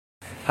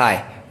Hi,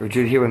 we're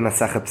Jude here with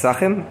Masachet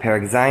Pesachim,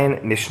 Perek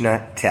Zayin,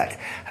 Mishnah Tet.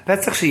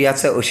 Pesach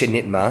sheyatsa o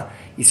shenitma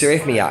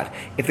yisareif miyad.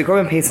 If the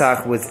Korban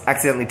Pesach was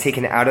accidentally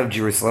taken out of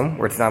Jerusalem,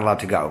 where it's not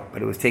allowed to go,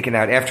 but it was taken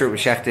out after it was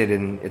shechted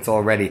and it's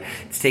all ready,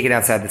 it's taken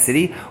outside the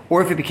city,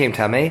 or if it became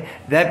tameh,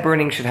 that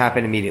burning should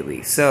happen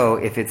immediately. So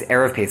if it's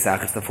Erev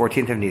Pesach, it's the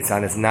 14th of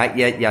Nisan, it's not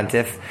yet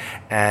Yantif,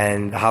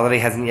 and the holiday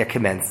hasn't yet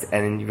commenced,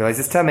 and you realize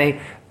it's tameh,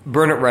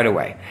 burn it right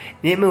away.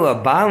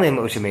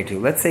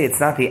 Let's say it's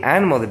not the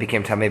animal that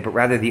became tameh, but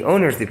rather the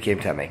owners that became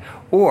tameh.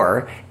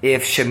 Or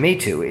if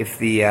shemetu, if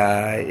the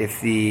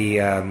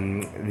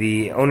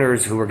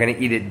owners who were going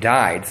to eat it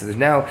died, so there's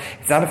now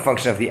it's not a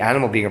function of the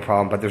animal being a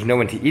problem, but there's no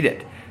one to eat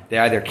it. They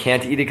either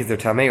can't eat it because they're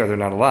tameh or they're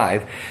not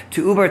alive.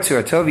 To ubar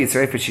tzuratov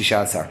yitzaref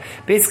shishasar.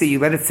 Basically, you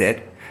let it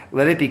sit.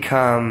 Let it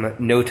become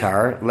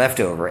notar,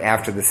 leftover,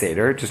 after the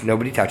Seder, just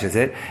nobody touches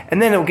it, and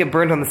then it will get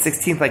burned on the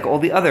 16th like all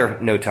the other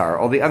notar,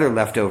 all the other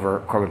leftover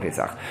Korban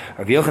Pesach.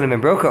 Rav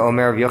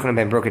Yochanan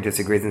ben Broka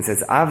disagrees and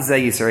says,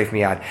 Avza yisaref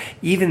miyad.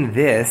 Even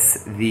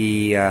this,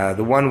 the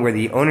one where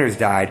the owners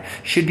died,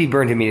 should be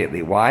burned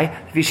immediately. Why?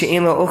 There's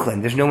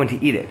no one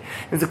to eat it.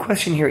 And the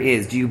question here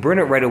is, do you burn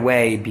it right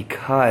away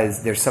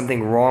because there's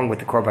something wrong with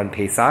the Korban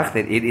Pesach,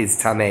 that it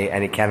is tameh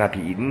and it cannot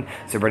be eaten,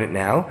 so burn it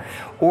now?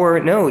 Or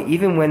no,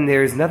 even when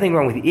there's nothing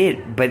wrong with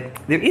it, but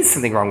there is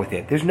something wrong with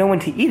it. There's no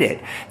one to eat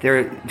it.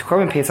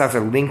 Korban Pesachs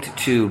are linked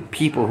to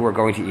people who are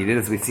going to eat it,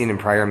 as we've seen in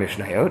prior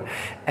Mishnayot.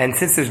 And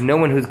since there's no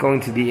one who's going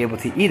to be able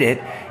to eat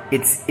it,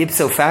 it's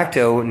ipso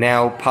facto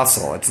now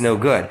pasul. It's no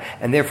good.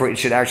 And therefore it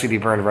should actually be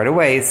burned right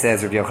away,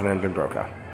 says Rav Yochanan ben Broka.